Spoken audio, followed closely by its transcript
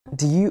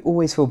Do you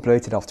always feel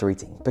bloated after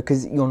eating?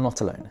 Because you're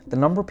not alone. The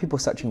number of people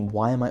searching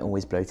 "why am I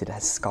always bloated"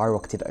 has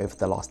skyrocketed over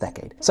the last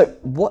decade. So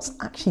what's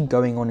actually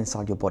going on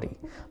inside your body?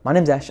 My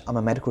name's Ash, I'm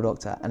a medical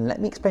doctor, and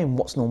let me explain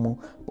what's normal,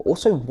 but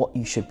also what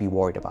you should be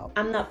worried about.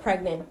 I'm not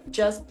pregnant,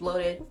 just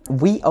bloated.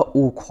 We are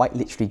all quite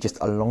literally just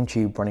a long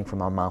tube running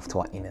from our mouth to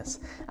our anus.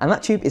 And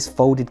that tube is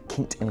folded,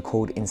 kinked, and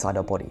coiled inside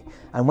our body.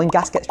 And when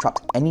gas gets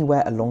trapped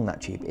anywhere along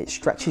that tube, it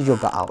stretches your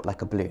gut out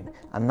like a balloon.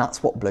 And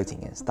that's what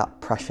bloating is, that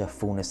pressure,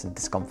 fullness, and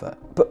discomfort.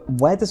 But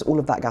where does all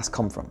of that gas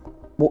come from?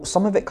 Well,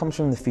 some of it comes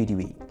from the food you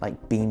eat,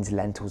 like beans,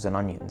 lentils, and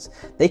onions.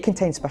 They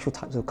contain special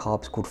types of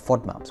carbs called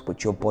FODMAPs,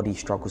 which your body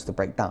struggles to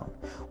break down.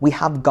 We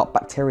have gut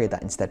bacteria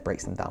that instead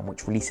breaks them down,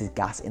 which releases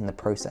gas in the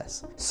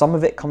process. Some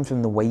of it comes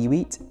from the way you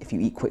eat. If you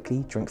eat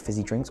quickly, drink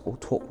fizzy drinks, or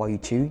talk while you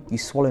chew, you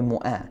swallow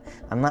more air,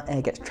 and that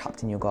air gets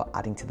trapped in your gut,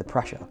 adding to the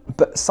pressure.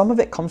 But some of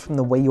it comes from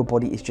the way your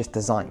body is just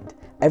designed.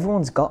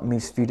 Everyone's gut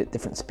moves food at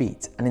different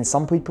speeds, and in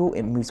some people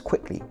it moves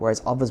quickly,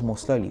 whereas others more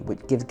slowly,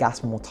 which gives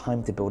gas more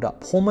time to build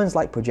up. Hormones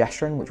like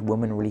progesterone, which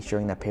women release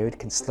during their period,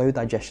 can slow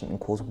digestion and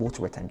cause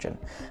water retention,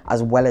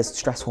 as well as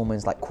stress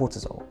hormones like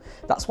cortisol.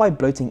 That's why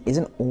bloating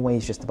isn't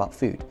always just about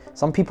food.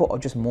 Some people are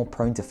just more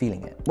prone to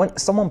feeling it. When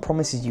someone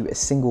promises you a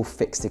single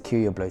fix to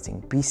cure your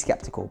bloating, be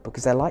skeptical,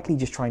 because they're likely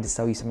just trying to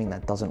sell you something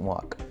that doesn't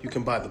work. You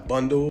can buy the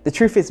bundle. The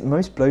truth is,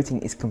 most bloating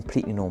is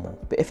completely normal,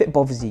 but if it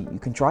bothers you, you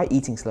can try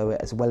eating slower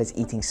as well as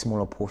eating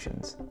smaller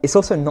portions. It's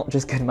also not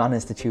just good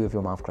manners to chew with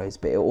your mouth closed,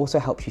 but it also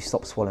helps you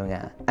stop swallowing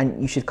air.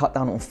 And you should cut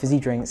down on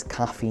fizzy drinks,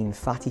 caffeine,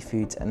 fatty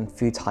foods, and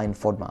foods high in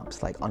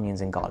FODMAPs like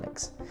onions and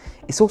garlics.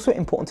 It's also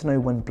important to know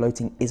when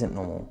bloating isn't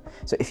normal.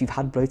 So if you've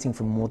had bloating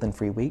for more than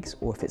 3 weeks,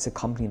 or if it's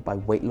accompanied by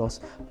weight loss,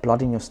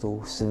 blood in your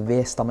stool,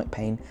 severe stomach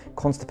pain,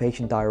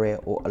 constipation, diarrhea,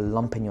 or a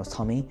lump in your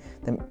tummy,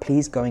 then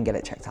please go and get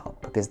it checked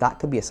out, because that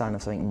could be a sign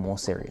of something more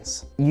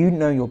serious. You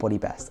know your body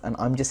best, and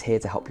I'm just here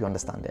to help you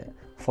understand it.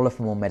 Follow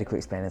for more medical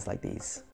explainers like these.